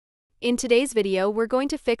In today's video, we're going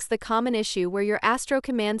to fix the common issue where your Astro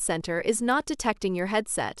Command Center is not detecting your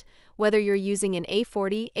headset, whether you're using an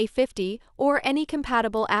A40, A50, or any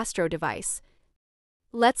compatible Astro device.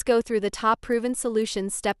 Let's go through the top proven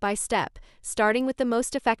solutions step by step, starting with the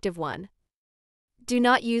most effective one. Do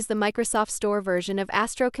not use the Microsoft Store version of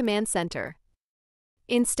Astro Command Center.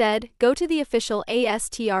 Instead, go to the official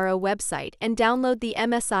ASTRO website and download the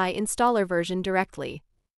MSI installer version directly.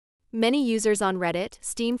 Many users on Reddit,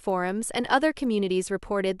 Steam forums, and other communities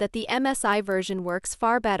reported that the MSI version works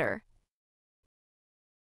far better.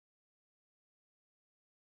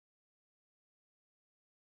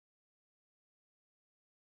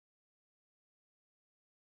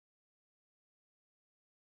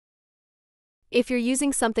 If you're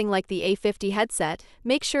using something like the A50 headset,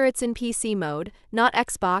 make sure it's in PC mode, not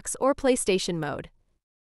Xbox or PlayStation mode.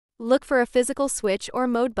 Look for a physical switch or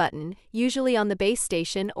mode button, usually on the base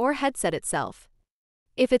station or headset itself.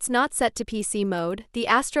 If it's not set to PC mode, the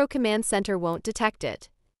Astro Command Center won't detect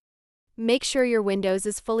it. Make sure your Windows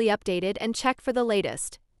is fully updated and check for the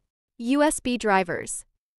latest USB drivers,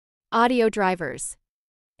 audio drivers,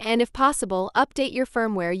 and if possible, update your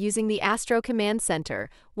firmware using the Astro Command Center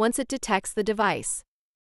once it detects the device.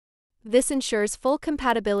 This ensures full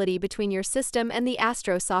compatibility between your system and the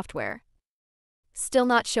Astro software. Still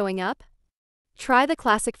not showing up? Try the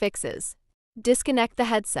classic fixes. Disconnect the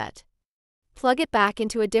headset. Plug it back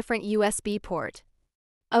into a different USB port.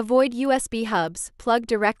 Avoid USB hubs, plug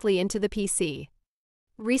directly into the PC.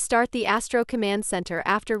 Restart the Astro Command Center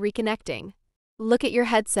after reconnecting. Look at your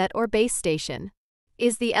headset or base station.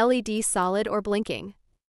 Is the LED solid or blinking?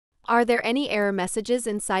 Are there any error messages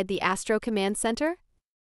inside the Astro Command Center?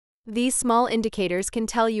 These small indicators can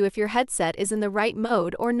tell you if your headset is in the right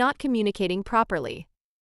mode or not communicating properly.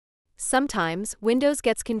 Sometimes, Windows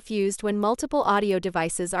gets confused when multiple audio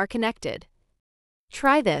devices are connected.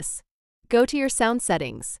 Try this. Go to your sound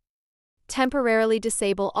settings. Temporarily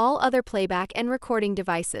disable all other playback and recording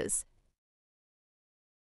devices.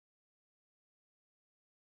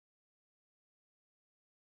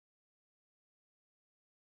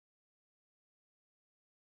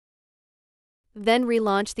 Then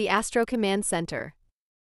relaunch the Astro Command Center.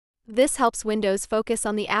 This helps Windows focus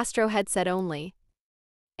on the Astro headset only.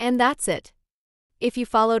 And that's it. If you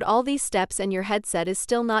followed all these steps and your headset is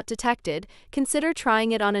still not detected, consider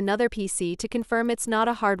trying it on another PC to confirm it's not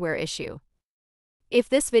a hardware issue. If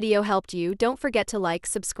this video helped you, don't forget to like,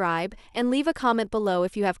 subscribe, and leave a comment below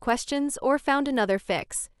if you have questions or found another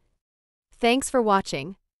fix. Thanks for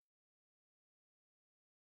watching.